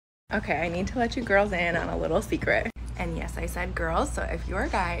Okay, I need to let you girls in on a little secret. And yes, I said girls, so if you're a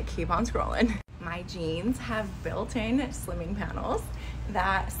guy, keep on scrolling. My jeans have built-in slimming panels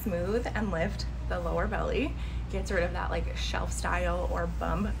that smooth and lift the lower belly, gets rid of that like shelf style or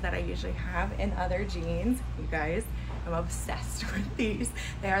bump that I usually have in other jeans. You guys, I'm obsessed with these.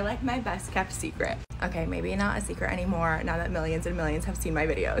 They are like my best kept secret. Okay, maybe not a secret anymore now that millions and millions have seen my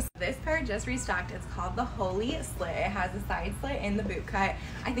videos. This pair just restocked. It's called the Holy Slit. It has a side slit in the boot cut.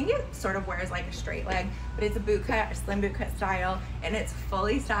 I think it sort of wears like a straight leg, but it's a boot cut, a slim boot cut style, and it's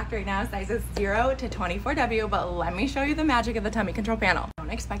fully stocked right now, sizes 0 to 24W, but let me show you the magic of the tummy control panel. I don't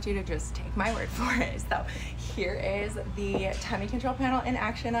expect you to just take my word for it. So here is the tummy control panel in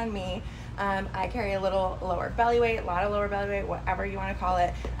action on me. I carry a little lower belly weight, a lot of lower belly weight, whatever you want to call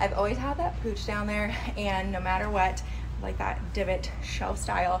it. I've always had that pooch down there, and no matter what, like that divot shelf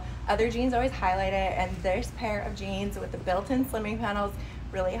style. Other jeans always highlight it, and this pair of jeans with the built-in slimming panels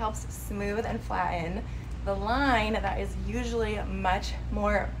really helps smooth and flatten the line that is usually much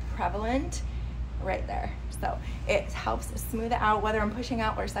more prevalent right there. So it helps smooth it out, whether I'm pushing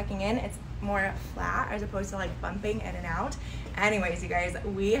out or sucking in. It's more flat as opposed to like bumping in and out. Anyways, you guys,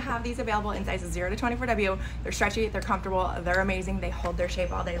 we have these available in sizes 0 to 24W. They're stretchy, they're comfortable, they're amazing. They hold their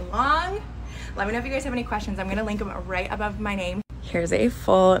shape all day long. Let me know if you guys have any questions. I'm gonna link them right above my name. Here's a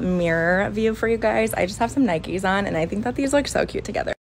full mirror view for you guys. I just have some Nikes on, and I think that these look so cute together.